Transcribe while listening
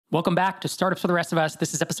Welcome back to Startups for the Rest of Us.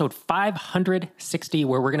 This is episode 560,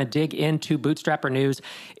 where we're going to dig into Bootstrapper news.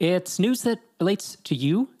 It's news that relates to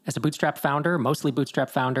you as a Bootstrap founder, mostly Bootstrap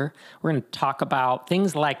founder. We're going to talk about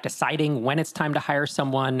things like deciding when it's time to hire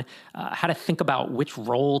someone, how to think about which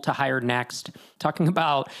role to hire next, talking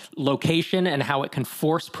about location and how it can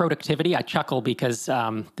force productivity. I chuckle because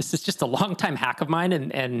this is just a long-time hack of mine.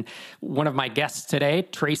 And one of my guests today,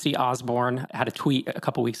 Tracy Osborne, had a tweet a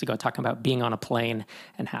couple weeks ago talking about being on a plane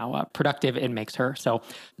and how productive it makes her. So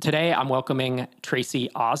today I'm welcoming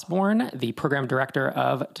Tracy Osborne, the program director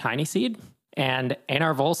of TinySeed, and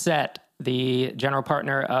Einar Volset, the general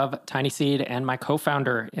partner of TinySeed and my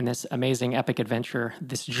co-founder in this amazing epic adventure,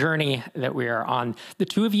 this journey that we are on. The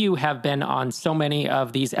two of you have been on so many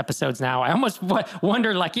of these episodes now. I almost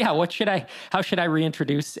wonder, how should I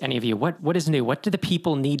reintroduce any of you? What is new? What do the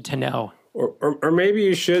people need to know? Or maybe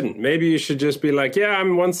you shouldn't. Maybe you should just be like, yeah,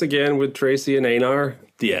 I'm once again with Tracy and Einar.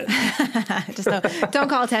 The end. Just don't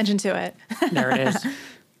call attention to it. There it is.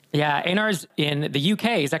 Yeah, Einar's in the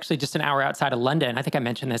UK. He's actually just an hour outside of London. I think I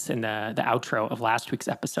mentioned this in the outro of last week's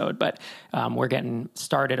episode, but we're getting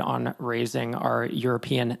started on raising our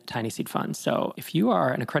European TinySeed fund. So if you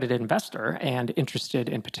are an accredited investor and interested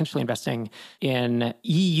in potentially investing in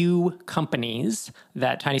EU companies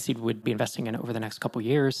that TinySeed would be investing in over the next couple of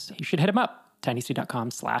years, you should hit him up,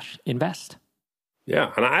 tinyseed.com/invest.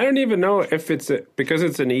 Yeah, and I don't even know if because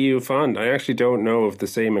it's an EU fund. I actually don't know if the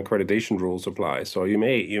same accreditation rules apply. So you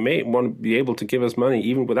may want to be able to give us money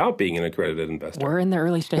even without being an accredited investor. We're in the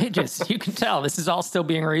early stages. You can tell this is all still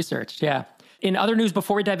being researched. Yeah. In other news,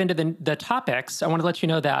 before we dive into the topics, I want to let you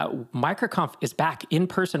know that MicroConf is back.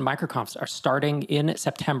 In-person MicroConfs are starting in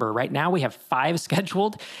September. Right now, we have 5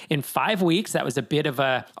 scheduled in 5 weeks. That was a bit of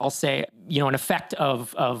an effect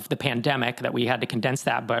of the pandemic that we had to condense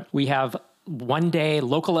that. But we have one-day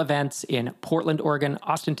local events in Portland, Oregon,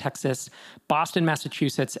 Austin, Texas, Boston,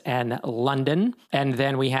 Massachusetts, and London. And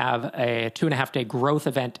then we have a 2.5-day growth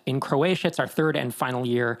event in Croatia. It's our 3rd and final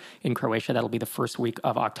year in Croatia. That'll be the first week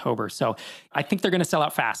of October. So I think they're going to sell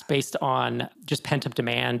out fast based on just pent-up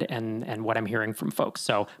demand and what I'm hearing from folks.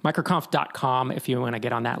 So microconf.com if you want to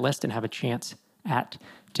get on that list and have a chance at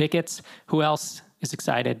tickets. Who else is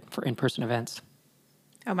excited for in-person events?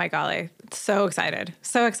 Oh my golly. So excited.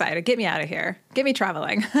 So excited. Get me out of here. Get me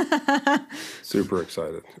traveling. Super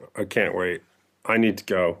excited. I can't wait. I need to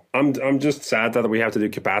go. I'm just sad that we have to do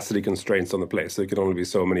capacity constraints on the place. There can only be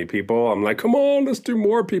so many people. I'm like, come on, let's do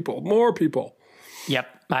more people. Yep,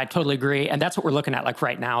 I totally agree. And that's what we're looking at. Like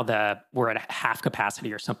right now, we're at half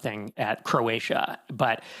capacity or something at Croatia.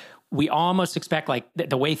 But we almost expect, like,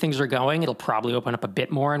 the way things are going, it'll probably open up a bit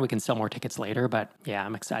more and we can sell more tickets later. But yeah,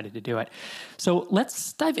 I'm excited to do it. So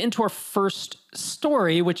let's dive into our first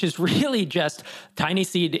story, which is really just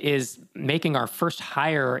TinySeed is making our first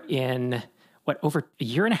hire in over a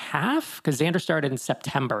year and a half? Because Xander started in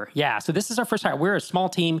September. Yeah, so this is our first hire. We're a small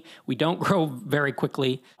team. We don't grow very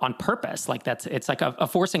quickly on purpose. It's like a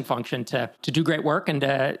forcing function to do great work and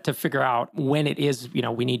to figure out when it is,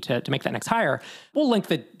 we need to make that next hire. We'll link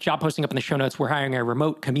the job posting up in the show notes. We're hiring a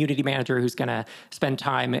remote community manager who's going to spend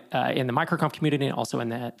time in the MicroConf community and also in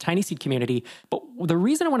the TinySeed community. But the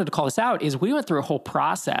reason I wanted to call this out is we went through a whole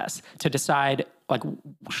process to decide, like,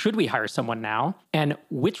 should we hire someone now? And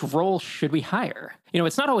which role should we hire?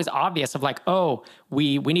 It's not always obvious of like, oh,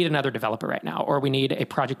 we need another developer right now, or we need a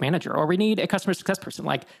project manager, or we need a customer success person.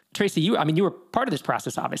 Like, Tracy, you were part of this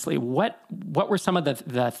process, obviously. What were some of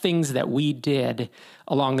the things that we did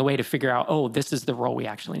along the way to figure out, oh, this is the role we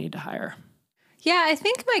actually need to hire? Yeah, I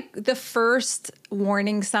think the first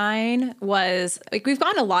warning sign was, like, we've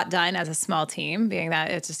gotten a lot done as a small team, being that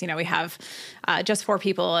it's just, we have just 4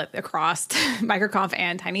 people across MicroConf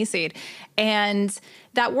and TinySeed. And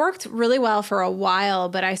that worked really well for a while,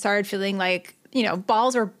 but I started feeling like,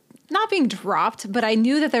 balls were not being dropped, but I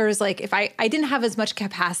knew that there was, like, if I didn't have as much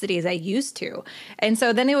capacity as I used to. And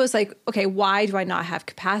so then it was like, okay, why do I not have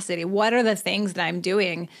capacity? What are the things that I'm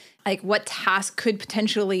doing? Like, what task could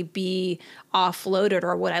potentially be offloaded,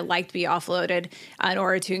 or would I like to be offloaded in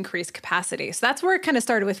order to increase capacity? So that's where it kind of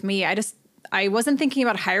started with me. I wasn't thinking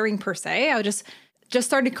about hiring per se. I just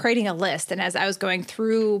started creating a list. And as I was going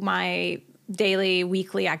through my daily,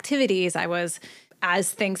 weekly activities,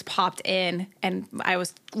 as things popped in and I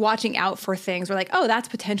was watching out for things where, like, oh, that's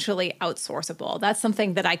potentially outsourceable. That's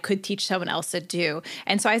something that I could teach someone else to do.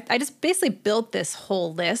 And so I just basically built this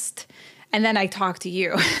whole list. And then I talked to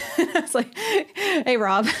you. I was like, hey,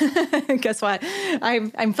 Rob, guess what?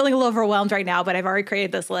 I'm feeling a little overwhelmed right now, but I've already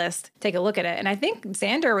created this list. Take a look at it. And I think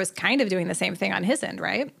Xander was kind of doing the same thing on his end,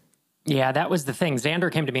 right? Yeah, that was the thing. Xander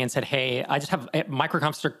came to me and said, hey, I just have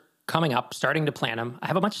MicroConfs are coming up, starting to plan them. I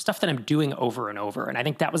have a bunch of stuff that I'm doing over and over. And I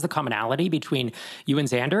think that was the commonality between you and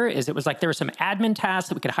Xander, is it was like there were some admin tasks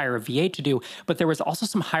that we could hire a VA to do, but there was also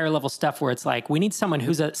some higher level stuff where it's like, we need someone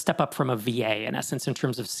who's a step up from a VA in essence, in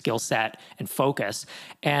terms of skill set and focus.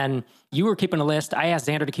 And you were keeping a list. I asked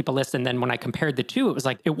Xander to keep a list. And then when I compared the two, it was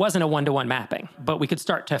like, it wasn't a one-to-one mapping, but we could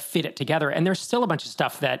start to fit it together. And there's still a bunch of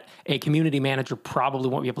stuff that a community manager probably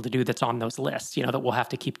won't be able to do that's on those lists, that we'll have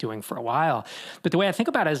to keep doing for a while. But the way I think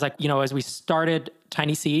about it is like, as we started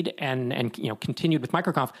Tiny Seed and continued with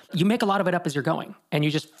MicroConf, you make a lot of it up as you're going and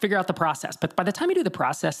you just figure out the process. But by the time you do the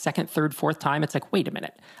process, second, third, fourth time, it's like, wait a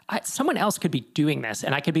minute, someone else could be doing this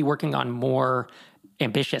and I could be working on more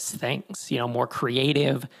ambitious things, more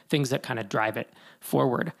creative things that kind of drive it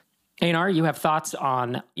forward. Einar, you have thoughts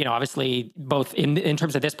on, obviously both in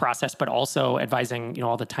terms of this process, but also advising,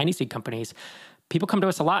 all the Tiny Seed companies. People come to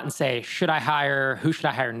us a lot and say, should I hire? Who should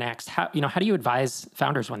I hire next? How do you advise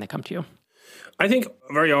founders when they come to you? I think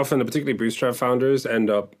very often, particularly Bootstrap founders, end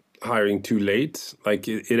up hiring too late. Like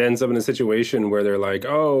it ends up in a situation where they're like,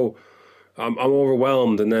 oh, I'm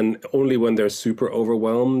overwhelmed. And then only when they're super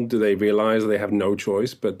overwhelmed do they realize they have no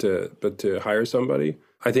choice but to hire somebody.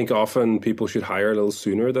 I think often people should hire a little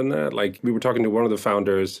sooner than that. Like we were talking to one of the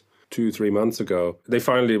founders 2-3 months ago. They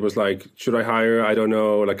finally was like, should I hire? I don't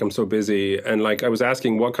know. Like, I'm so busy. And like, I was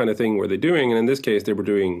asking what kind of thing were they doing? And in this case, they were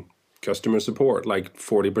doing customer support, like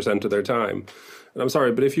 40% of their time. And I'm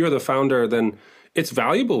sorry, but if you're the founder, then it's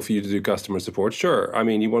valuable for you to do customer support. Sure. I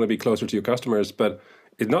mean, you want to be closer to your customers, but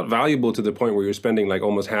it's not valuable to the point where you're spending like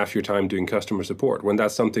almost half your time doing customer support when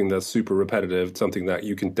that's something that's super repetitive, something that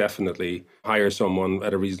you can definitely hire someone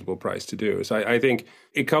at a reasonable price to do. So I think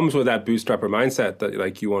it comes with that bootstrapper mindset that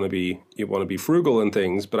like you want to be frugal in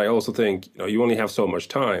things, but I also think you only have so much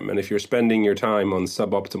time, and if you're spending your time on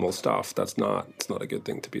suboptimal stuff, it's not a good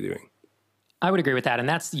thing to be doing. I would agree with that, and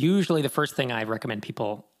that's usually the first thing I recommend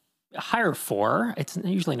people hire for. It's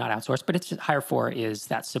usually not outsourced, but it's just hire for is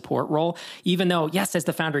that support role. Even though, yes, as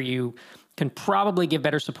the founder, you can probably give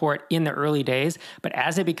better support in the early days, but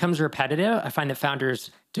as it becomes repetitive, I find that founders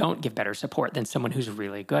don't give better support than someone who's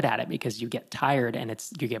really good at it because you get tired and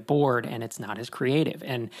you get bored and it's not as creative.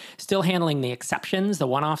 And still handling the exceptions, the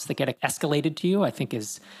one-offs that get escalated to you, I think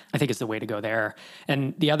is the way to go there.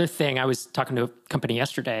 And the other thing, I was talking to a company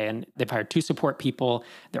yesterday and they've hired 2 support people.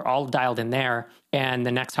 They're all dialed in there. And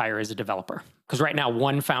the next hire is a developer. Because right now,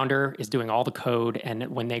 one founder is doing all the code. And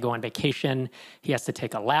when they go on vacation, he has to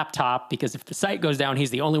take a laptop because if the site goes down, he's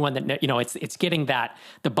the only one that, it's getting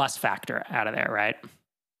the bus factor out of there, right?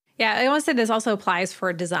 Yeah, I want to say this also applies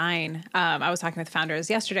for design. I was talking with founders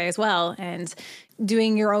yesterday as well, and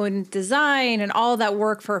doing your own design and all that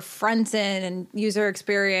work for front end and user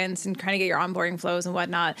experience and trying to get your onboarding flows and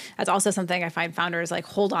whatnot. That's also something I find founders like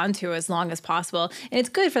hold on to as long as possible. And it's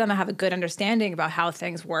good for them to have a good understanding about how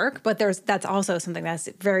things work, but that's also something that's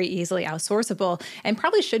very easily outsourceable and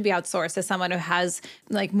probably should be outsourced to someone who has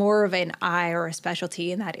like more of an eye or a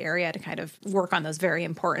specialty in that area to kind of work on those very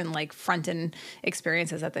important like front end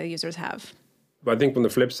experiences that the users have. But I think on the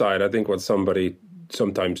flip side, I think what somebody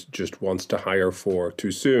sometimes just wants to hire for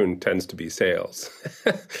too soon tends to be sales.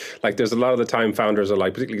 Like there's a lot of the time founders are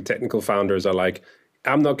like, particularly technical founders are like,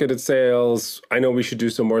 I'm not good at sales. I know we should do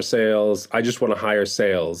some more sales. I just want to hire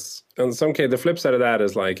sales. And in some case, the flip side of that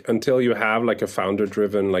is like, until you have like a founder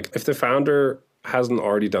driven, like if the founder hasn't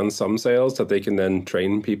already done some sales that they can then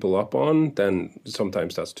train people up on, then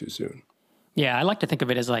sometimes that's too soon. Yeah, I like to think of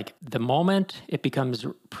it as like the moment it becomes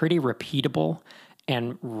pretty repeatable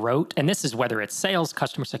and rote, and this is whether it's sales,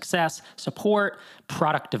 customer success, support,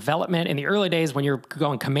 product development. In the early days when you're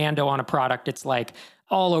going commando on a product, it's like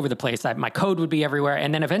all over the place. My code would be everywhere.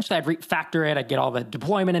 And then eventually I'd refactor it. I'd get all the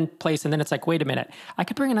deployment in place. And then it's like, wait a minute, I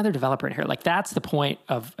could bring another developer in here. Like that's the point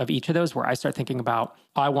of each of those where I start thinking about,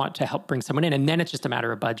 I want to help bring someone in. And then it's just a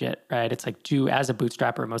matter of budget, right? It's like, as a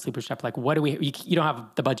bootstrapper, mostly bootstrapper, like what do you don't have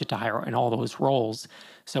the budget to hire in all those roles.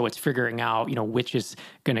 So it's figuring out, which is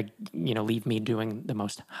going to, leave me doing the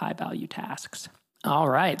most high value tasks. All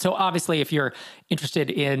right. So obviously, if you're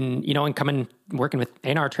interested in, in coming working with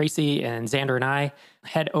Einar, Tracy, and Xander and I,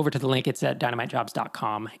 head over to the link. It's at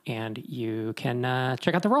dynamitejobs.com, and you can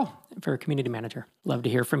check out the role for a community manager. Love to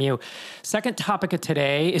hear from you. Second topic of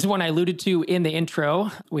today is one I alluded to in the intro.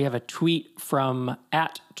 We have a tweet from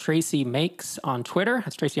 @TracyMakes on Twitter.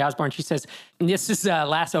 That's Tracy Osborne. She says, this is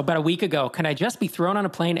about a week ago. Can I just be thrown on a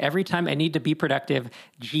plane every time I need to be productive?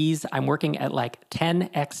 Geez, I'm working at like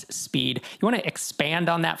 10x speed. You want to expand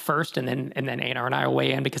on that first, and then Einar and I will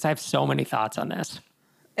weigh in because I have so many thoughts on this.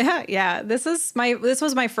 Yeah, this was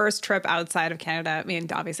my first trip outside of Canada. I mean,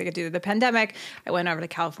 obviously, due to the pandemic, I went over to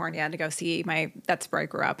California to go see that's where I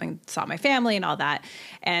grew up and saw my family and all that.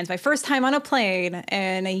 And it's my first time on a plane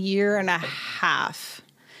in a year and a half.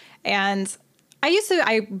 And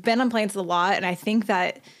I've been on planes a lot, and I think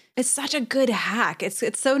that it's such a good hack.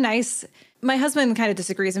 It's so nice. My husband kind of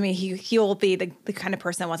disagrees with me. He'll be the kind of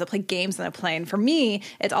person that wants to play games on a plane. For me,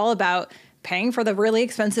 it's all about paying for the really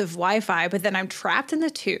expensive Wi-Fi, but then I'm trapped in the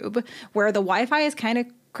tube where the Wi-Fi is kind of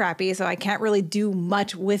crappy, so I can't really do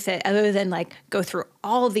much with it other than like go through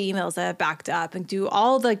all of the emails that have backed up and do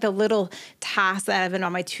all the little tasks that have been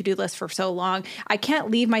on my to-do list for so long. I can't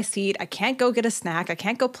leave my seat. I can't go get a snack. I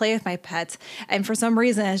can't go play with my pets. And for some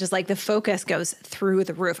reason, it's just like the focus goes through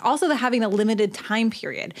the roof. Also, having a limited time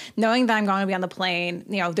period, knowing that I'm going to be on the plane,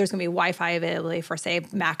 there's going to be Wi-Fi availability for, say,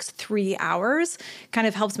 max 3 hours, kind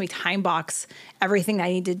of helps me time box everything that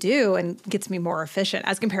I need to do and gets me more efficient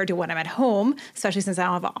as compared to when I'm at home, especially since I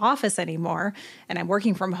don't have an office anymore and I'm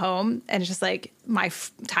working from home. And it's just like my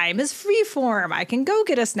time is free form. I can go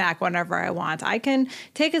get a snack whenever I want. I can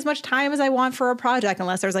take as much time as I want for a project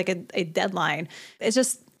unless there's like a deadline. It's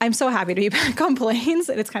just, I'm so happy to be back on planes.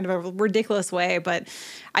 And it's kind of a ridiculous way, but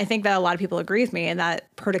I think that a lot of people agree with me and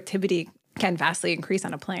that productivity can vastly increase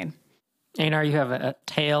on a plane. Einar, you have a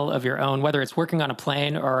tale of your own, whether it's working on a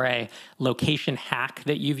plane or a location hack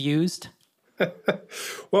that you've used?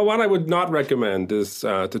 Well, what I would not recommend is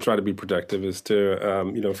to try to be productive is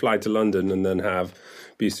to, fly to London and then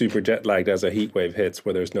be super jet lagged as a heat wave hits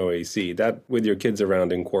where there's no AC. That with your kids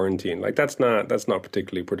around in quarantine, like that's not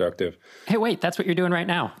particularly productive. Hey, wait, that's what you're doing right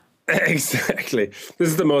now. Exactly. This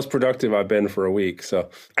is the most productive I've been for a week. So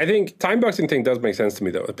I think time boxing thing does make sense to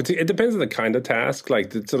me, though. It depends on the kind of task,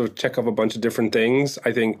 like to sort of check off a bunch of different things.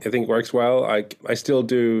 I think works well. I still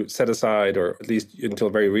do set aside, or at least until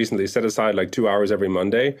very recently, set aside like 2 hours every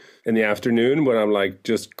Monday in the afternoon when I'm like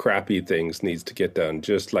just crappy things needs to get done,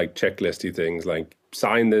 just like checklisty things, like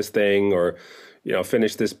sign this thing or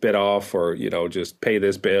finish this bit off or, just pay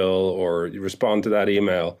this bill or respond to that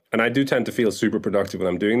email. And I do tend to feel super productive when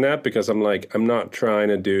I'm doing that because I'm not trying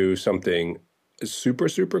to do something super,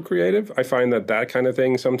 super creative. I find that kind of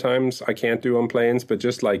thing sometimes I can't do on planes, but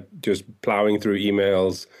just plowing through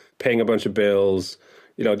emails, paying a bunch of bills,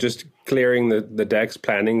 just clearing the decks,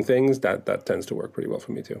 planning things, that tends to work pretty well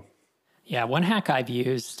for me too. Yeah, one hack I've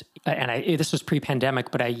used, and this was pre-pandemic,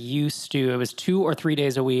 but it was 2 or 3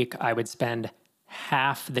 days a week, I would spend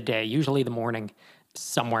half the day, usually the morning,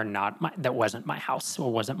 somewhere that wasn't my house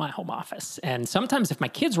or wasn't my home office. And sometimes if my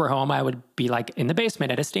kids were home, I would be like in the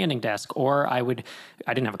basement at a standing desk, or I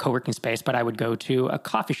didn't have a co-working space, but I would go to a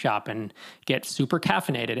coffee shop and get super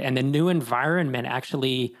caffeinated. And the new environment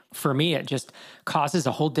actually, for me, it just causes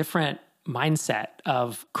a whole different mindset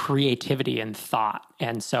of creativity and thought.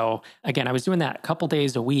 And so again, I was doing that a couple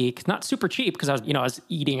days a week, not super cheap because I was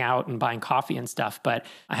eating out and buying coffee and stuff, but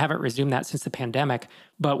I haven't resumed that since the pandemic.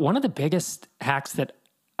 But one of the biggest hacks that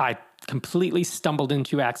I completely stumbled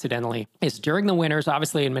into accidentally is during the winters,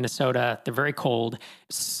 obviously in Minnesota, they're very cold.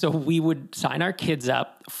 So we would sign our kids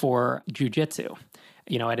up for jujitsu,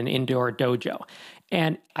 at an indoor dojo.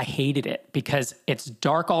 And I hated it because it's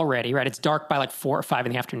dark already, right? It's dark by like 4 or 5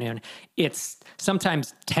 in the afternoon. It's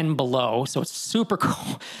sometimes 10 below. So it's super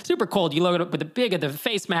cold, super cold. You load it up with the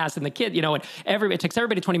face mask and the kid, and it takes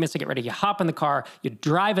everybody 20 minutes to get ready. You hop in the car, you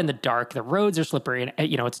drive in the dark, the roads are slippery, and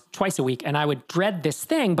it's twice a week. And I would dread this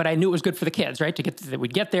thing, but I knew it was good for the kids, right?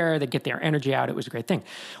 We'd get there, they'd get their energy out. It was a great thing.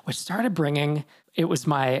 What started it was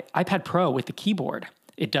my iPad Pro with the keyboard.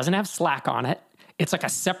 It doesn't have Slack on it. It's like a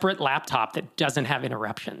separate laptop that doesn't have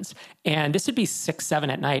interruptions. And this would be 6,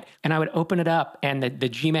 7 at night. And I would open it up and the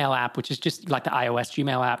Gmail app, which is just like the iOS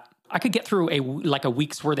Gmail app, I could get through a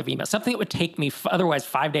week's worth of email. Something that would take me otherwise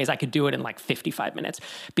 5 days, I could do it in like 55 minutes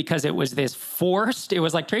because it was this forced, it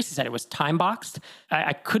was like Tracy said, it was time boxed.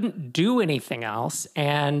 I couldn't do anything else.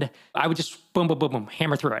 And I would just boom, boom, boom, boom,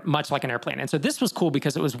 hammer through it, much like an airplane. And so this was cool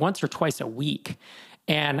because it was once or twice a week.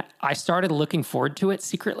 And I started looking forward to it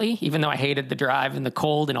secretly, even though I hated the drive and the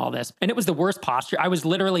cold and all this. And it was the worst posture. I was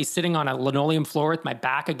literally sitting on a linoleum floor with my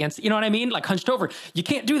back against, you know what I mean? Like hunched over. You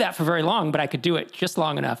can't do that for very long, but I could do it just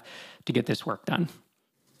long enough to get this work done.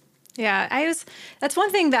 Yeah, that's one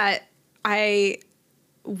thing that I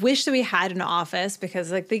wish that we had in the office,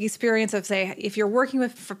 because like the experience of, say, if you're working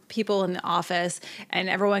with people in the office and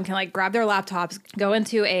everyone can like grab their laptops, go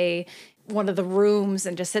into one of the rooms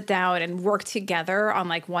and just sit down and work together on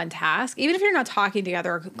like one task, even if you're not talking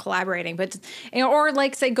together or collaborating, but, or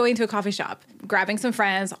like say going to a coffee shop, grabbing some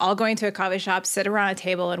friends, all going to a coffee shop, sit around a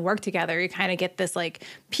table and work together. You kind of get this like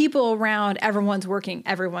people around, everyone's working,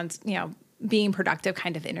 everyone's, being productive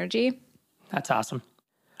kind of energy. That's awesome.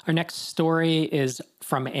 Our next story is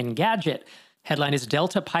from Engadget. Headline is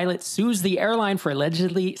Delta pilot sues the airline for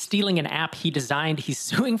allegedly stealing an app he designed. He's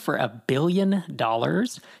suing for $1 billion,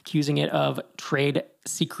 accusing it of trade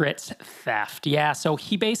secrets theft. Yeah, so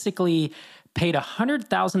he basically paid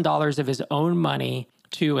 $100,000 of his own money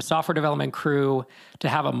to a software development crew to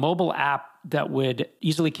have a mobile app that would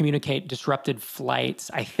easily communicate disrupted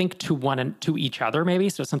flights, I think to each other maybe,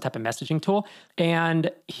 so some type of messaging tool.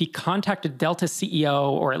 And he contacted Delta CEO,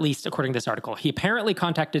 or at least according to this article, he apparently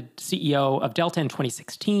contacted CEO of Delta in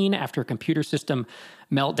 2016 after a computer system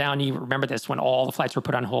meltdown. You remember this, when all the flights were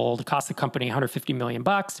put on hold. It cost the company $150 million.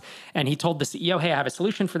 And he told the CEO, hey, I have a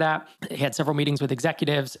solution for that. He had several meetings with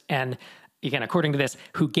executives, and again, according to this,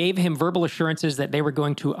 who gave him verbal assurances that they were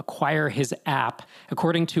going to acquire his app.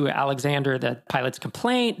 According to Alexander, the pilot's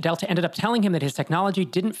complaint, Delta ended up telling him that his technology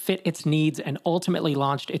didn't fit its needs and ultimately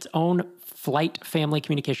launched its own flight family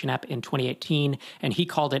communication app in 2018. And he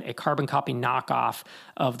called it a carbon copy knockoff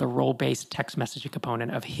of the role-based text messaging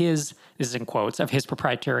component of his, this is in quotes, of his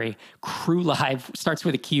proprietary Crew Live, starts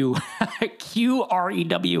with a Q,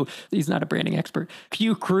 Q-R-E-W. He's not a branding expert.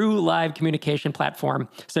 Crew Live communication platform.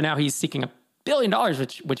 So now he's seeking $1 billion,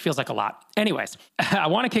 which feels like a lot. Anyways, I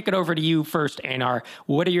want to kick it over to you first, Einar.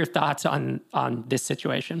 What are your thoughts on this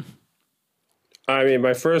situation? I mean,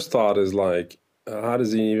 my first thought is like, how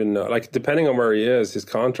does he even know? Like, depending on where he is, his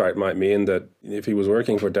contract might mean that if he was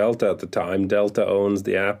working for Delta at the time, Delta owns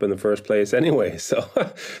the app in the first place anyway. So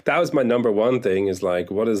that was my number one thing, is like,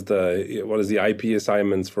 what is the IP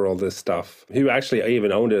assignments for all this stuff? Who actually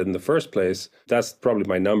even owned it in the first place? That's probably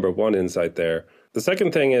my number one insight there. The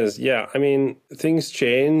second thing is, yeah, I mean, things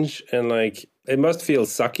change, and like, it must feel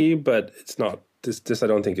sucky, but it's not. This I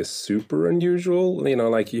don't think is super unusual. You know,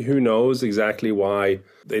 like, who knows exactly why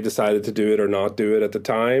they decided to do it or not do it at the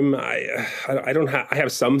time. I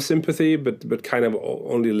have some sympathy, but kind of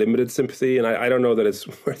only limited sympathy. And I don't know that it's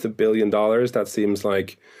worth $1 billion. That seems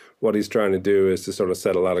like what he's trying to do is to sort of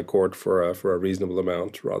settle out of court for a reasonable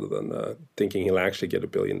amount, rather than thinking he'll actually get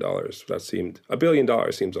 $1 billion. $1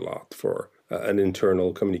 billion seems a lot for an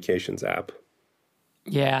internal communications app.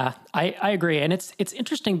 Yeah, I agree. And it's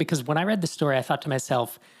interesting because when I read the story, I thought to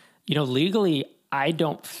myself, you know, legally, I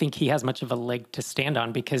don't think he has much of a leg to stand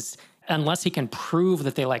on, because unless he can prove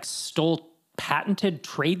that they like stole patented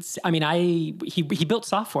trades. I mean, he built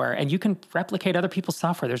software, and you can replicate other people's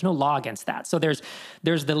software. There's no law against that. So there's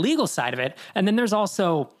the legal side of it. And then there's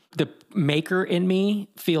also the maker in me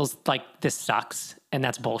feels like this sucks, and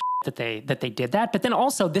that's bullshit that they did that. But then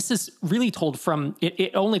also, this is really told from,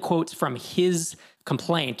 it only quotes from his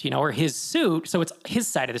complaint, you know, or his suit. So it's his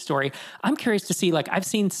side of the story. I'm curious to see, like, I've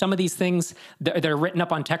seen some of these things that are written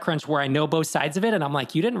up on TechCrunch where I know both sides of it, and I'm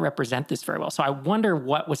like, you didn't represent this very well. So I wonder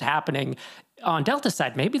what was happening on Delta's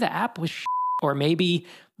side. Maybe the app was or maybe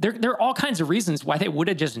there are all kinds of reasons why they would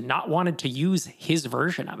have just not wanted to use his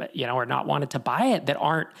version of it, you know, or not wanted to buy it, that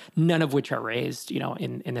aren't, none of which are raised, you know,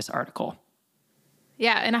 in this article.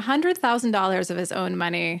 Yeah, and $100,000 of his own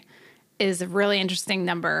money is a really interesting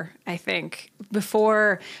number, I think.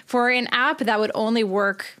 For an app that would only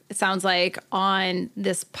work, it sounds like, on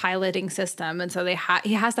this piloting system, and so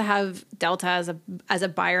he has to have Delta as a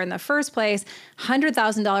buyer in the first place.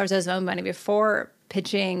 $100,000 of his own money before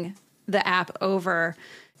pitching the app over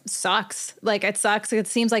sucks. Like, it sucks. It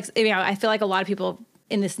seems like, you know, I feel like a lot of people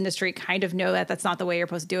in this industry kind of know that that's not the way you're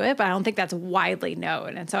supposed to do it, but I don't think that's widely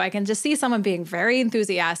known. And so I can just see someone being very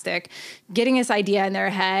enthusiastic, getting this idea in their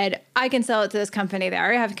head. I can sell it to this company that I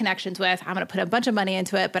already have connections with. I'm going to put a bunch of money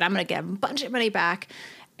into it, but I'm going to get a bunch of money back.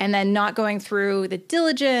 And then not going through the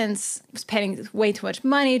diligence, spending way too much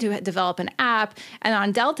money to develop an app. And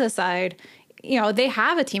on Delta's side, you know, they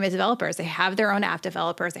have a team of developers. They have their own app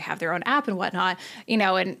developers. They have their own app and whatnot, you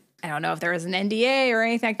know, and I don't know if there is an NDA or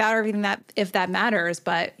anything like that, or everything that, if that matters,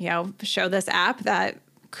 but, you know, show this app that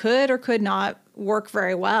could or could not work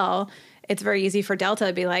very well. It's very easy for Delta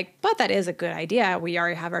to be like, but that is a good idea. We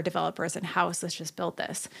already have our developers in house. Let's just build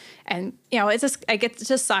this. And, you know, it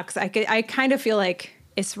just sucks. I kind of feel like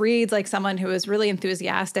it reads like someone who is really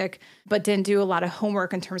enthusiastic, but didn't do a lot of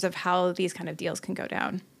homework in terms of how these kind of deals can go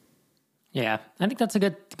down. Yeah, I think that's a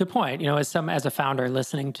good point. You know, as a founder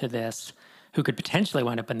listening to this, who could potentially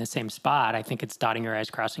wind up in the same spot, I think it's dotting your I's,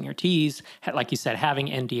 crossing your T's. Like you said, having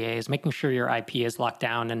NDAs, making sure your IP is locked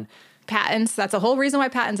down, and patents. That's a whole reason why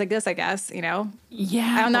patents exist, I guess,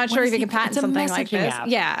 Yeah. I'm not sure if you can patent something like this. App.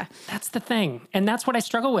 Yeah. That's the thing. And that's what I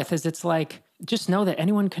struggle with is it's like, just know that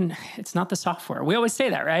anyone can, it's not the software. We always say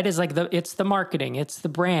that, right? It's like it's the marketing, it's the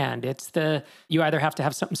brand, you either have to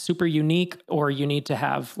have something super unique or you need to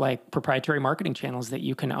have like proprietary marketing channels that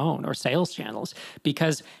you can own or sales channels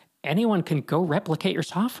because anyone can go replicate your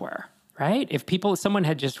software. Right? If someone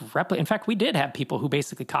had just in fact, we did have people who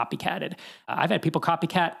basically copycatted. I've had people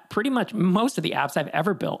copycat pretty much most of the apps I've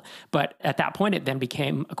ever built. But at that point, it then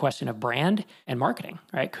became a question of brand and marketing,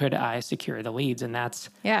 right? Could I secure the leads? And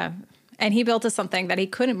that's... Yeah. And he built us something that he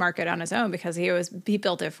couldn't market on his own because he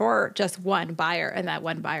built it for just one buyer. And that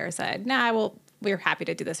one buyer said, we're happy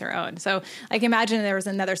to do this our own. So like imagine there was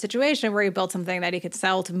another situation where he built something that he could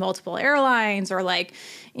sell to multiple airlines or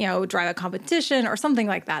drive a competition or something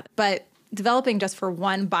like that. But developing just for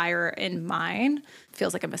one buyer in mind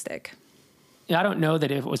feels like a mistake. Yeah, I don't know that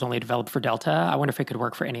it was only developed for Delta. I wonder if it could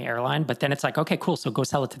work for any airline. But then it's like, okay, cool. So go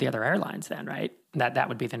sell it to the other airlines then, right? That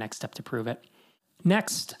would be the next step to prove it.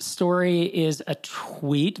 Next story is a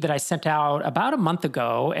tweet that I sent out about a month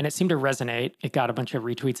ago, and it seemed to resonate. It got a bunch of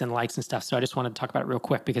retweets and likes and stuff, so I just wanted to talk about it real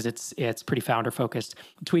quick because it's pretty founder-focused.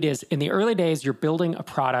 The tweet is, in the early days, you're building a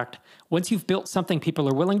product. Once you've built something people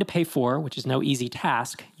are willing to pay for, which is no easy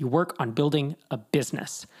task, you work on building a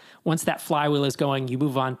business. Once that flywheel is going, you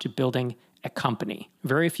move on to building a company.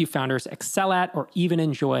 Very few founders excel at or even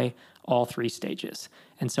enjoy all three stages.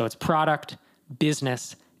 And so it's product,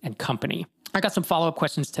 business, and company. I got some follow-up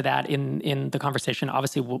questions to that in the conversation.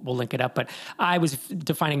 Obviously, we'll link it up. But I was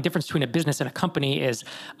defining difference between a business and a company is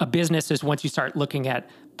a business is once you start looking at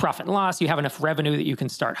profit and loss, you have enough revenue that you can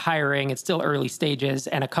start hiring. It's still early stages.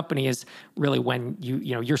 And a company is really when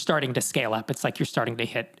you're starting to scale up. It's like you're starting to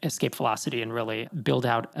hit escape velocity and really build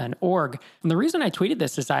out an org. And the reason I tweeted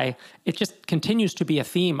this is it just continues to be a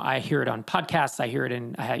theme. I hear it on podcasts. I hear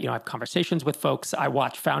it I have conversations with folks. I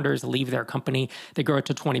watch founders leave their company. They grow it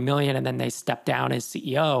to 20 million and then they step down as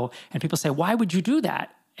CEO. And people say, why would you do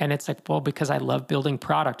that? And it's like, well, because I love building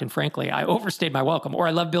product. And frankly, I overstayed my welcome. Or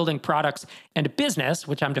I love building products and a business,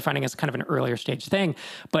 which I'm defining as kind of an earlier stage thing.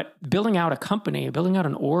 But building out a company, building out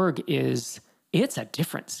an org it's a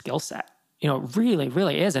different skill set. It really,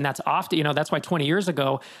 really is. And that's often, that's why 20 years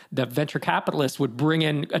ago, the venture capitalists would bring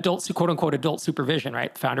in quote unquote, adult supervision,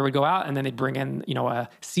 right? The founder would go out and then they'd bring in, a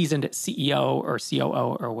seasoned CEO or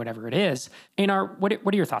COO or whatever it is. Einar, what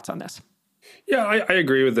are your thoughts on this? Yeah, I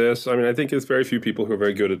agree with this. I mean, I think there's very few people who are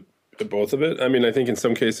very good at both of it. I mean, I think in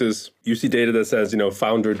some cases, you see data that says,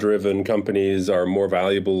 founder-driven companies are more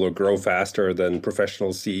valuable or grow faster than professional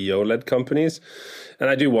CEO-led companies. And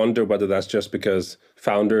I do wonder whether that's just because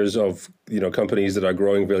founders of, companies that are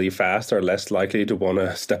growing really fast are less likely to want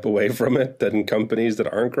to step away from it than companies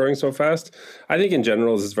that aren't growing so fast. I think in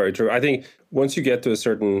general, this is very true. I think once you get to a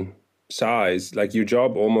certain size, like your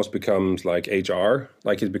job almost becomes like HR,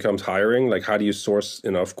 like it becomes hiring. Like how do you source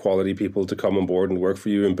enough quality people to come on board and work for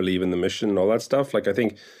you and believe in the mission and all that stuff? Like I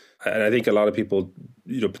think a lot of people,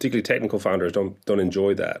 particularly technical founders, don't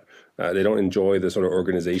enjoy that. They don't enjoy the sort of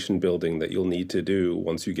organization building that you'll need to do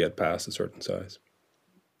once you get past a certain size.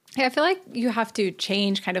 Yeah, I feel like you have to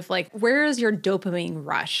change kind of like, where is your dopamine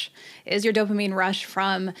rush? Is your dopamine rush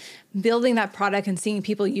from building that product and seeing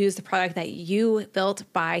people use the product that you built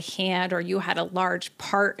by hand or you had a large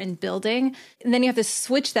part in building? And then you have to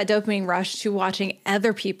switch that dopamine rush to watching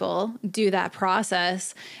other people do that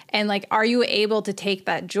process. And like, are you able to take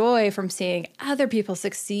that joy from seeing other people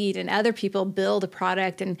succeed and other people build a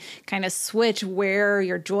product and kind of switch where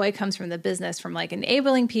your joy comes from the business, from like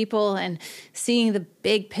enabling people and seeing the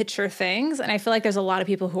big picture things? And I feel like there's a lot of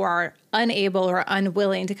people who are unable or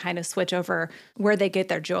unwilling to kind of switch over where they get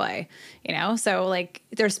their joy, So like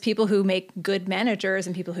there's people who make good managers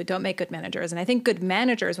and people who don't make good managers. And I think good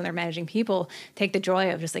managers, when they're managing people, take the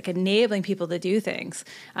joy of just like enabling people to do things.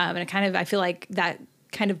 And I feel like that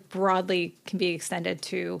kind of broadly can be extended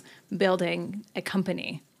to building a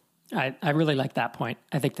company. I really like that point.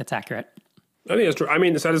 I think that's accurate. I think that's true. I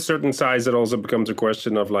mean, it's at a certain size, it also becomes a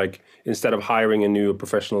question of like, instead of hiring a new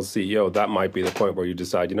professional CEO, that might be the point where you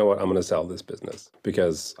decide, you know what, I'm going to sell this business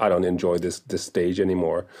because I don't enjoy this stage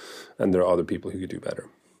anymore. And there are other people who could do better.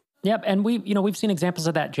 Yep. And we've seen examples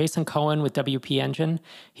of that. Jason Cohen with WP Engine,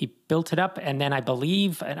 he built it up. And then I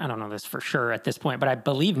believe, and I don't know this for sure at this point, but I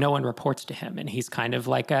believe no one reports to him. And he's kind of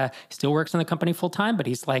like still works in the company full time, but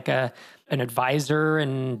he's like an advisor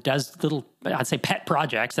and does little, I'd say pet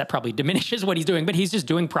projects. That probably diminishes what he's doing, but he's just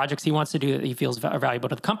doing projects he wants to do that he feels valuable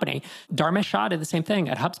to the company. Dharmesh Shah did the same thing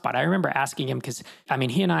at HubSpot. I remember asking him because, I mean,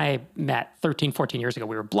 he and I met 13, 14 years ago.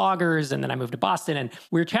 We were bloggers, and then I moved to Boston, and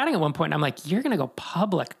we were chatting at one point, and I'm like, you're going to go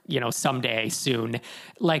public, someday soon.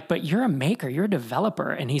 Like, but you're a maker, you're a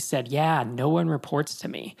developer. And he said, yeah, no one reports to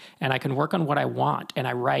me, and I can work on what I want, and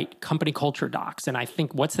I write company culture docs, and I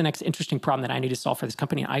think, what's the next interesting problem that I need to solve for this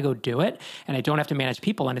company? And I go do it, and I don't have to manage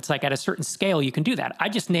people. And it's like, at a certain scale, you can do that. I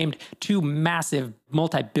just named 2 massive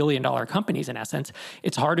multi-billion-dollar companies in essence.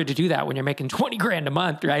 It's harder to do that when you're making 20 grand a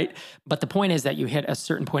month, right? But the point is that you hit a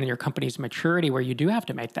certain point in your company's maturity where you do have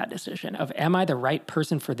to make that decision of, am I the right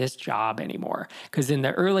person for this job anymore? Because in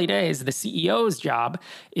the early days, the CEO's job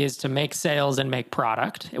is to make sales and make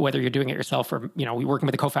product, whether you're doing it yourself or, working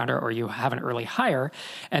with a co-founder or you have an early hire.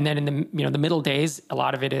 And then in the middle days, a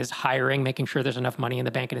lot of it is hiring, making sure there's enough money in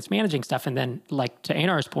the bank and it's managing stuff. And then, like to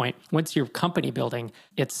Einar's point, once you're company building,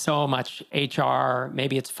 it's so much HR,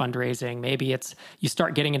 maybe it's fundraising, maybe it's, you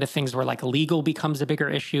start getting into things where like legal becomes a bigger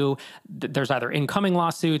issue. There's either incoming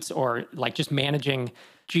lawsuits or like just managing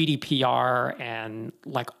GDPR and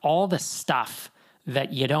like all the stuff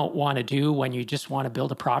that you don't want to do when you just want to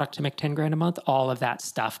build a product to make 10 grand a month. All of that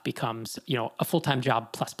stuff becomes, a full-time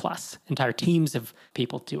job plus, entire teams of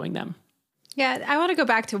people doing them. Yeah, I want to go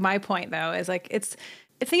back to my point though, is like,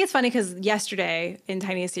 I think it's funny because yesterday in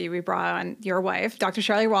Tiny C, we brought on your wife, Dr.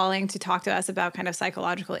 Shirley Walling, to talk to us about kind of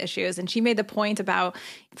psychological issues. And she made the point about,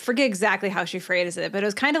 forget exactly how she phrased it, but it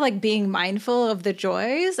was kind of like being mindful of the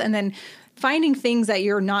joys and then finding things that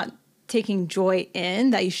you're not taking joy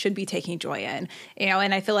in that you should be taking joy in.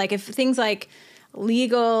 And I feel like if things like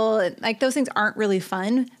legal, like those things aren't really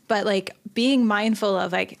fun, but like being mindful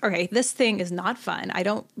of like, okay, this thing is not fun. I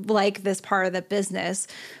don't like this part of the business,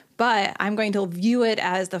 but I'm going to view it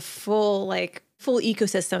as the full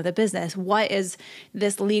ecosystem of the business. What is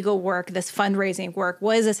this legal work, this fundraising work?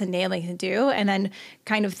 What is this enabling to do? And then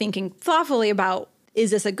kind of thinking thoughtfully about,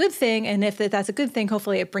 is this a good thing? And if that's a good thing,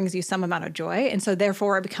 hopefully it brings you some amount of joy. And so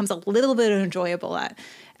therefore it becomes a little bit enjoyable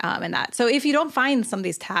in that. So if you don't find some of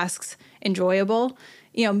these tasks enjoyable,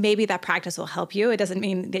 maybe that practice will help you. It doesn't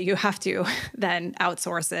mean that you have to then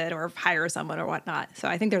outsource it or hire someone or whatnot. So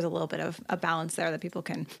I think there's a little bit of a balance there that people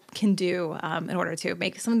can do in order to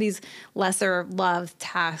make some of these lesser loved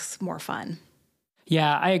tasks more fun.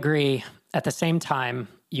 Yeah, I agree. At the same time,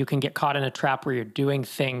 you can get caught in a trap where you're doing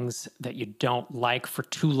things that you don't like for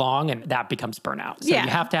too long, and that becomes burnout. So yeah, you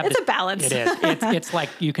have to have it's a balance. It is. It's like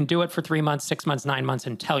you can do it for 3 months, 6 months, 9 months,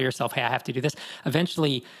 and tell yourself, hey, I have to do this.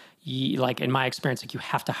 Eventually, like in my experience, like you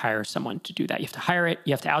have to hire someone to do that. You have to hire it.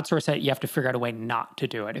 You have to outsource it. You have to figure out a way not to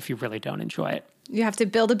do it if you really don't enjoy it. You have to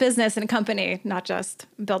build a business and a company, not just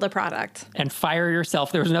build a product. And fire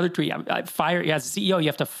yourself. There was another tweet. As a CEO, you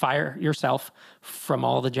have to fire yourself from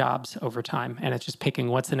all the jobs over time. And it's just picking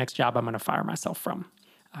what's the next job I'm going to fire myself from.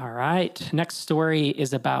 All right. Next story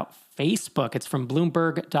is about Facebook. It's from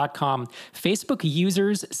Bloomberg.com. Facebook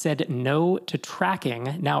users said no to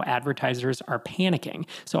tracking. Now advertisers are panicking.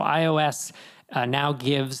 So iOS now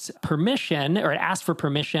gives permission, or it asks for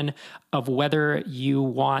permission of whether you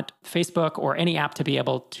want Facebook or any app to be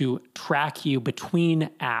able to track you between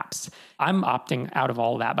apps. I'm opting out of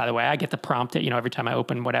all of that, by the way. I get the prompt, every time I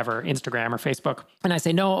open whatever, Instagram or Facebook, and I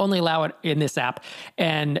say, no, only allow it in this app.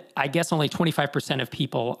 And I guess only 25% of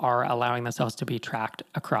people are allowing themselves to be tracked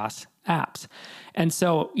across apps. And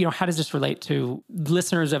so, how does this relate to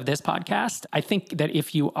listeners of this podcast? I think that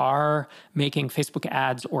if you are making Facebook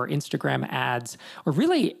ads or Instagram ads, or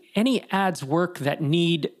really any ads work that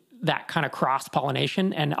need that kind of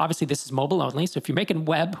cross-pollination, and obviously this is mobile only, so if you're making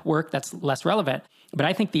web work, that's less relevant. But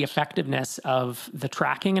I think the effectiveness of the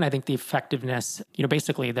tracking, and I think the effectiveness,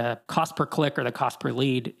 basically the cost per click or the cost per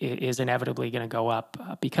lead is inevitably going to go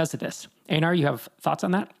up because of this. Einar, you have thoughts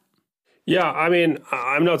on that? Yeah, I mean,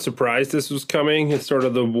 I'm not surprised this was coming. It's sort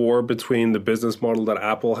of the war between the business model that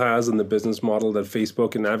Apple has and the business model that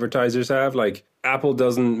Facebook and advertisers have. Like, Apple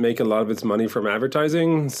doesn't make a lot of its money from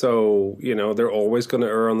advertising. So, they're always going to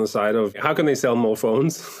err on the side of how can they sell more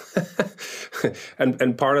phones?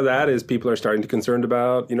 and part of that is people are starting to be concerned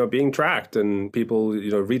about, being tracked and people,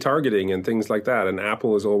 retargeting and things like that. And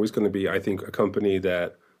Apple is always going to be, I think, a company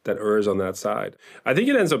that that errs on that side. I think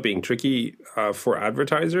it ends up being tricky for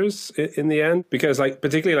advertisers in the end, because like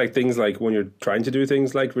particularly like things like when you're trying to do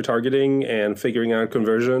things like retargeting and figuring out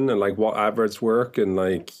conversion and like what adverts work and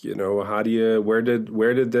like, you know, where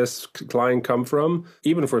did this client come from?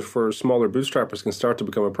 Even for smaller bootstrappers can start to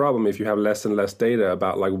become a problem if you have less and less data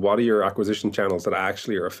about like what are your acquisition channels that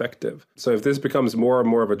actually are effective. So if this becomes more and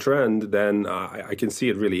more of a trend, then I can see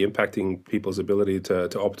it really impacting people's ability to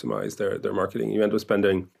optimize their marketing. You end up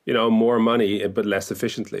spending, you know, more money but less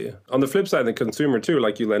efficiently. On the flip side, the consumer too,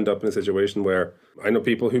 like you'll end up in a situation where I know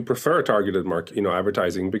people who prefer targeted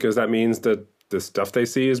advertising, because that means that the stuff they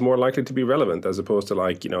see is more likely to be relevant as opposed to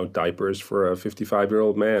like, you know, diapers for a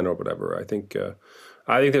 55-year-old man or whatever. I think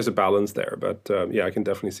there's a balance there, but yeah, I can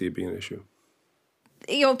definitely see it being an issue.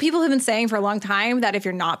 You know, people have been saying for a long time that if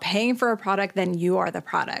you're not paying for a product, then you are the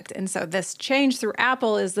product. And so this change through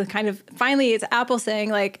Apple is the kind of, finally it's Apple saying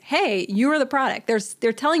like, hey, you are the product.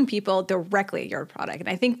 They're telling people directly you're a product. And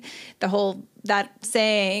I think that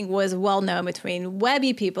saying was well known between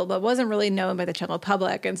webby people, but wasn't really known by the general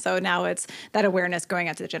public. And so now it's that awareness going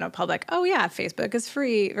out to the general public. Oh yeah, Facebook is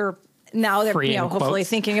free, or now they're, you know, hopefully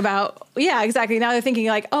thinking about, yeah, exactly. Now they're thinking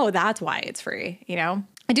like, oh, that's why it's free. You know,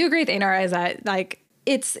 I do agree with Einar is that like,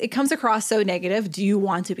 it comes across so negative. Do you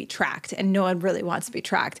want to be tracked? And no one really wants to be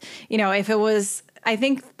tracked. You know, if it was, I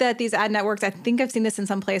think that these ad networks, I think I've seen this in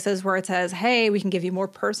some places where it says, hey, we can give you more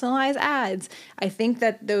personalized ads. I think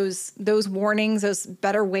that those warnings, those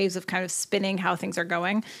better ways of kind of spinning how things are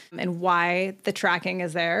going and why the tracking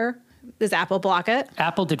is there. Does Apple block it?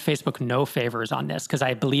 Apple did Facebook no favors on this because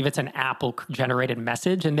I believe it's an Apple-generated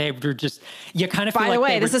message, and they were just, you kind of feel like, by the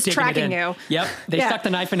way, this is tracking you. Yep, they stuck the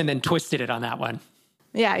knife in and then twisted it on that one.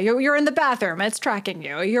 Yeah, you're in the bathroom, it's tracking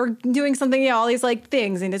you. You're doing something, you know, all these like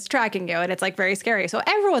things, and it's tracking you, and it's like very scary. So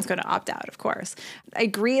everyone's going to opt out, of course. I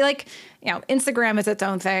agree. Like, you know, Instagram is its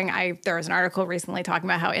own thing. There was an article recently talking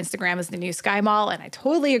about how Instagram is the new Sky Mall, and I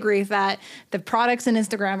totally agree with that. The products in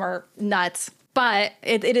Instagram are nuts. But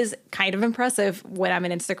it is kind of impressive when I'm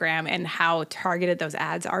in Instagram and how targeted those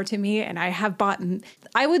ads are to me. And I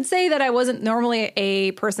would say that I wasn't normally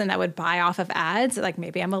a person that would buy off of ads. Like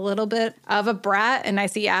maybe I'm a little bit of a brat and I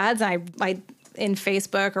see ads and I in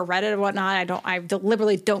Facebook or Reddit or whatnot, I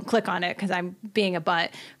deliberately don't click on it because I'm being a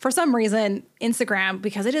butt. For some reason, Instagram,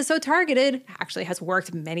 because it is so targeted, actually has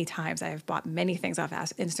worked many times. I have bought many things off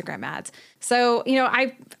Instagram ads. So, you know,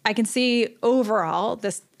 I can see overall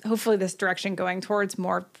hopefully this direction going towards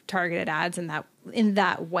more targeted ads in that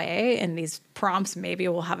way. And these prompts maybe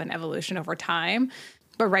will have an evolution over time.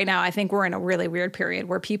 But right now, I think we're in a really weird period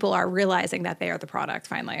where people are realizing that they are the product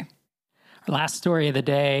finally. Our last story of the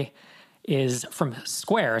day is from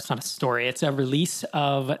Square. It's not a story. It's a release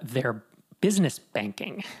of their business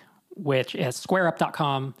banking, which is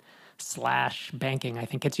squareup.com/banking. I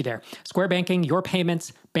think gets you there. Square Banking, your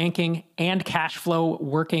payments, banking, and cash flow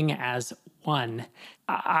working as one.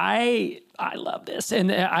 I love this.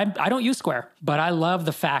 And I don't use Square, but I love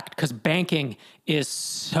the fact because banking is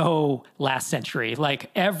so last century.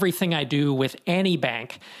 Like everything I do with any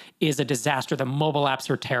bank is a disaster. The mobile apps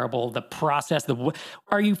are terrible. The process,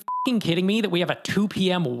 are you fucking kidding me that we have a 2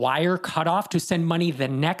 p.m. wire cutoff to send money the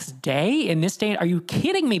next day in this day? Are you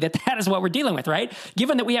kidding me that is what we're dealing with, right?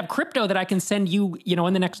 Given that we have crypto that I can send you, you know,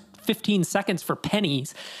 in the next 15 seconds for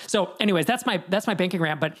pennies. So anyways, that's my banking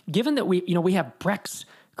rant. But given that we have Brex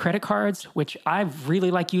credit cards, which I really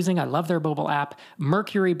like using. I love their mobile app.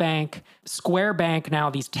 Mercury Bank, Square Bank, now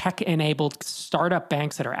these tech-enabled startup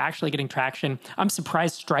banks that are actually getting traction. I'm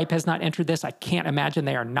surprised Stripe has not entered this. I can't imagine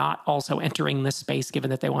they are not also entering this space, given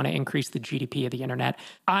that they want to increase the GDP of the internet.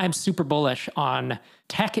 I'm super bullish on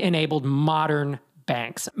tech-enabled modern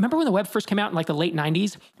banks. Remember when the web first came out in like the late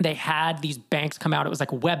 90s? They had these banks come out. It was like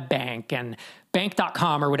WebBank and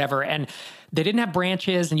Bank.com or whatever. And they didn't have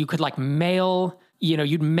branches, and you could like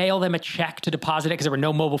you'd mail them a check to deposit it because there were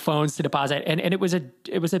no mobile phones to deposit. And it was a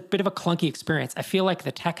bit of a clunky experience. I feel like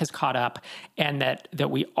the tech has caught up, and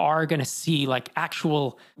that we are going to see like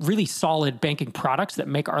actual really solid banking products that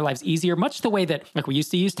make our lives easier, much the way that like we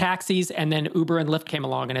used to use taxis and then Uber and Lyft came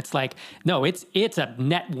along. And it's like, no, it's a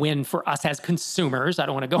net win for us as consumers. I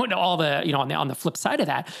don't want to go into all the, on the flip side of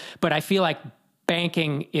that, but I feel like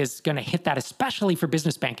banking is going to hit that, especially for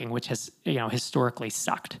business banking, which has, historically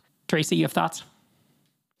sucked. Tracy, you have thoughts?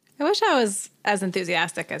 I wish I was as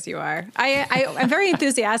enthusiastic as you are. I'm very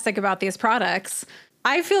enthusiastic about these products.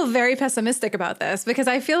 I feel very pessimistic about this because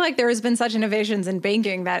I feel like there has been such innovations in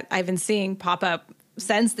banking that I've been seeing pop up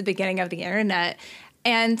since the beginning of the internet.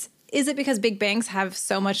 And is it because big banks have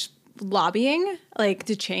so much lobbying, like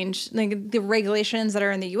to change like the regulations that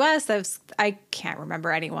are in the US. I can't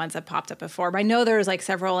remember any ones that popped up before, but I know there's like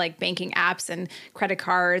several like banking apps and credit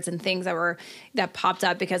cards and things that popped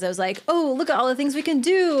up because I was like, oh, look at all the things we can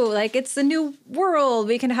do. Like it's a new world.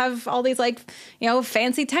 We can have all these like,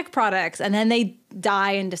 fancy tech products, and then they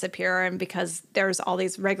die and disappear. And because there's all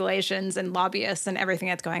these regulations and lobbyists and everything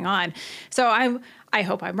that's going on. So I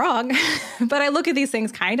hope I'm wrong, but I look at these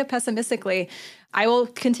things kind of pessimistically. I will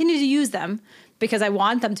continue to use them because I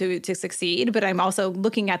want them to succeed, but I'm also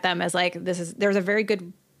looking at them as like, there's a very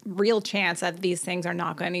good real chance that these things are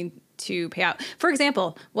not going to pay out. For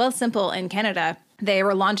example, Wealthsimple in Canada, they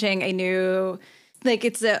were launching a new, like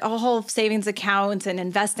it's a whole savings account and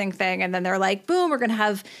investing thing. And then they're like, boom, we're going to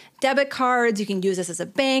have debit cards. You can use this as a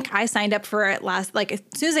bank. I signed up for it as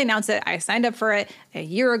soon as they announced it, I signed up for it a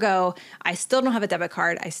year ago. I still don't have a debit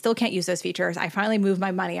card. I still can't use those features. I finally moved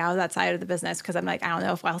my money out of that side of the business because I'm like, I don't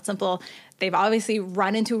know if Wealthsimple, they've obviously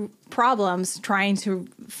run into problems trying to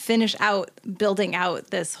finish out building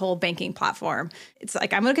out this whole banking platform. It's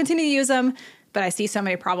like, I'm going to continue to use them, but I see so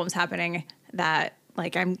many problems happening that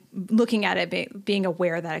like I'm looking at it being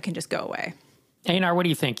aware that it can just go away. Einar, what do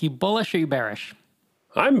you think? You bullish or you bearish?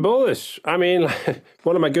 I'm bullish. I mean,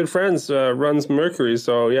 one of my good friends runs Mercury,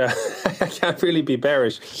 so yeah, I can't really be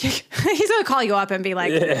bearish. He's going to call you up and be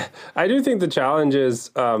like... Yeah, I do think the challenge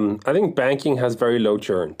is, I think banking has very low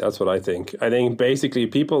churn. That's what I think. I think basically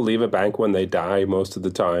people leave a bank when they die most of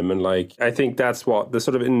the time. And like, I think that's what the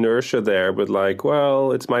sort of inertia there with like,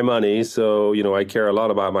 well, it's my money. So, I care a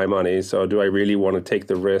lot about my money. So do I really want to take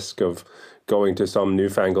the risk of going to some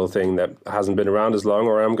newfangled thing that hasn't been around as long,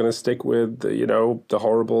 or I'm going to stick with, the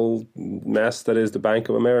horrible mess that is the Bank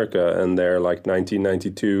of America and their like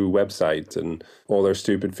 1992 website and all their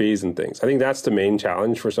stupid fees and things. I think that's the main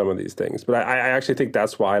challenge for some of these things. But I actually think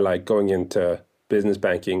that's why like going into business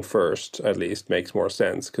banking first, at least, makes more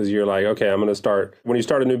sense, because you're like, okay, I'm going to start, when you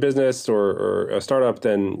start a new business or a startup,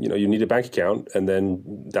 then, you need a bank account. And then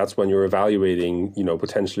that's when you're evaluating,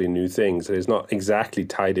 potentially new things. It is not exactly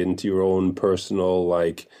tied into your own personal,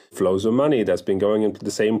 like, flows of money that's been going into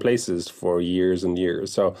the same places for years and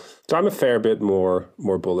years. So I'm a fair bit more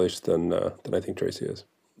bullish than I think Tracy is.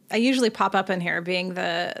 I usually pop up in here being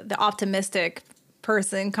the optimistic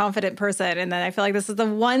person, confident person. And then I feel like this is the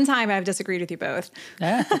one time I've disagreed with you both.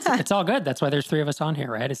 Yeah, it's all good. That's why there's three of us on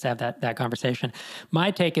here, right? Is to have that conversation.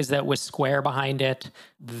 My take is that with Square behind it,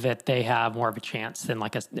 that they have more of a chance than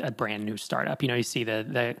like a brand new startup. You see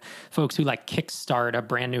the folks who like kickstart a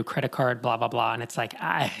brand new credit card, blah, blah, blah. And it's like,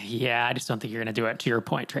 I just don't think you're going to do it, to your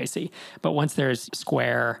point, Tracy. But once there's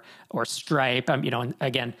Square or Stripe, and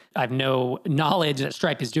again, I have no knowledge that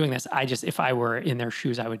Stripe is doing this. If I were in their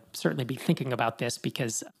shoes, I would certainly be thinking about this,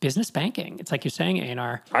 because business banking, it's like you're saying,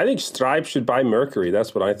 Einar. I think Stripe should buy Mercury.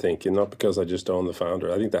 That's what I think, and not because I just own the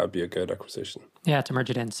founder. I think that would be a good acquisition. Yeah, to merge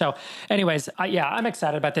it in. So anyways, I'm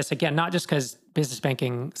excited about this. Again, not just because business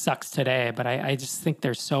banking sucks today, but I just think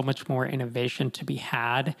there's so much more innovation to be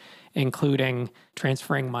had, including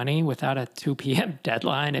transferring money without a 2 p.m.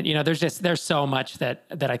 deadline. And, there's so much that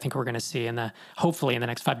I think we're going to see hopefully in the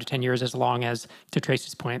next 5 to 10 years, as long as, to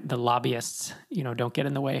Tracy's point, the lobbyists, don't get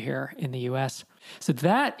in the way here in the U.S. So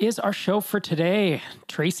that is our show for today.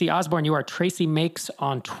 Tracy Osborne, you are Tracy Makes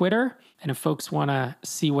on Twitter. And if folks want to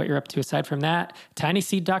see what you're up to aside from that,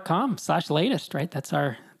 tinyseed.com/latest, right?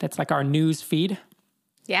 That's like our news feed.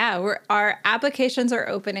 Yeah, our applications are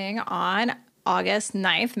opening on August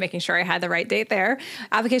 9th, making sure I had the right date there.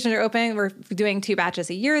 Applications are open. We're doing 2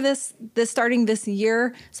 batches a year this starting this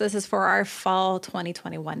year. So this is for our fall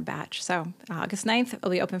 2021 batch. So August 9th,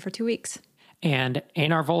 it'll be open for 2 weeks. And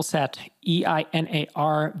Einar Volset,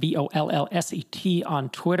 EINARVOLLSET on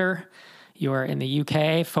Twitter. You're in the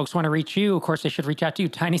UK. Folks want to reach you. Of course, they should reach out to you,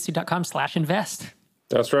 tinyseed.com/invest.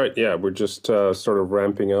 That's right. Yeah, we're just sort of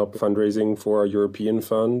ramping up fundraising for our European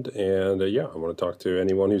fund. And I want to talk to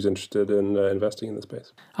anyone who's interested in investing in the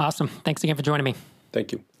space. Awesome. Thanks again for joining me.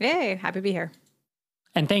 Thank you. Yay, happy to be here.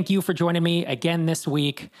 And thank you for joining me again this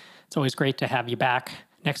week. It's always great to have you back.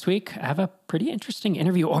 Next week, I have a pretty interesting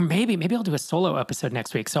interview, or maybe I'll do a solo episode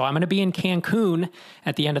next week. So I'm going to be in Cancun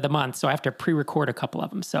at the end of the month, so I have to pre-record a couple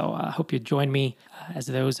of them. So I hope you join me as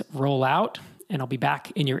those roll out, and I'll be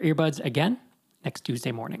back in your earbuds again next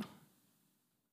Tuesday morning.